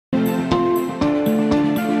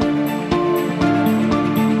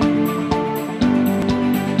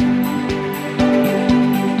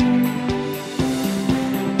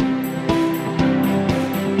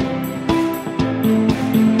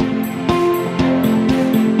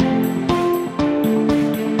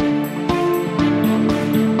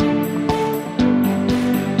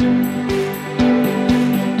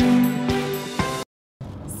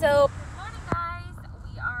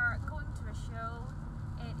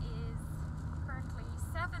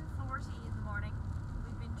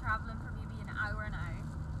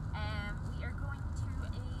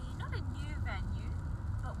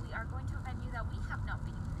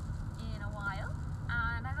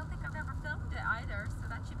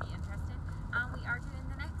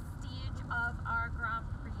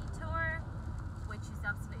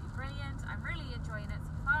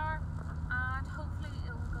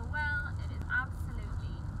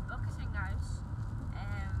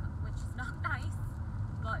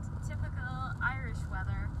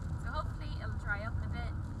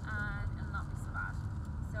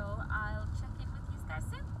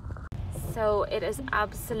So it is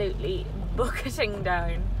absolutely bucketing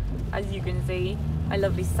down, as you can see. My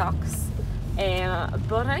lovely socks.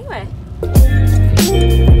 But anyway.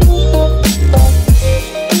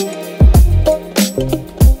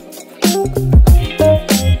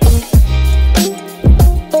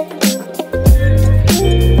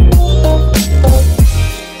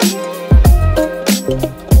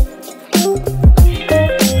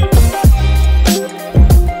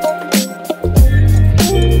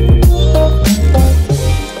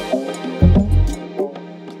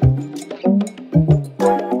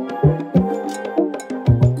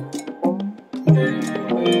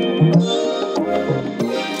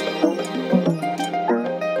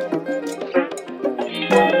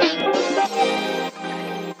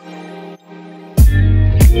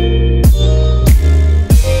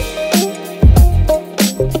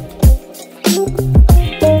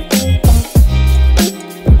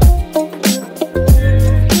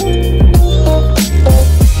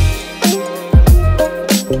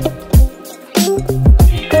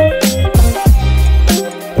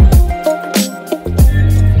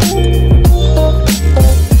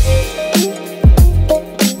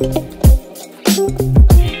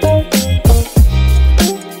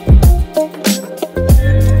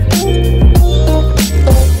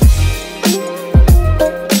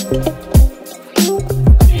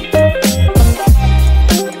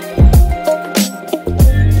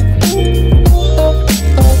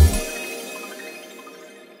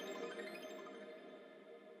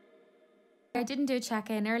 I didn't do a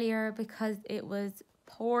check-in earlier because it was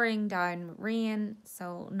pouring down rain,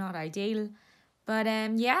 so not ideal. But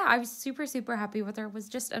yeah, I was super happy with her. It was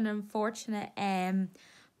just an unfortunate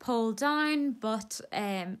pull down, but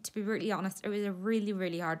to be really honest, it was a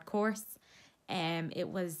really hard course. It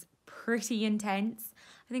was pretty intense.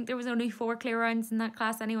 I think there was only 4 clear rounds in that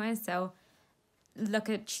class anyway, so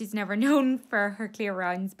she's never known for her clear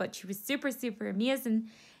rounds, but she was super amazing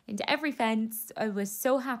into every fence. I was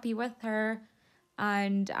so happy with her,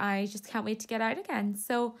 and I just can't wait to get out again.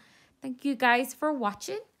 So thank you guys for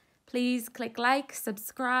watching. Please click like,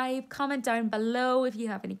 subscribe, comment down below if you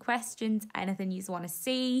have any questions, anything you want to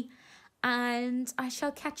see, and I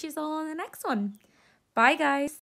shall catch you all in the next one. Bye guys.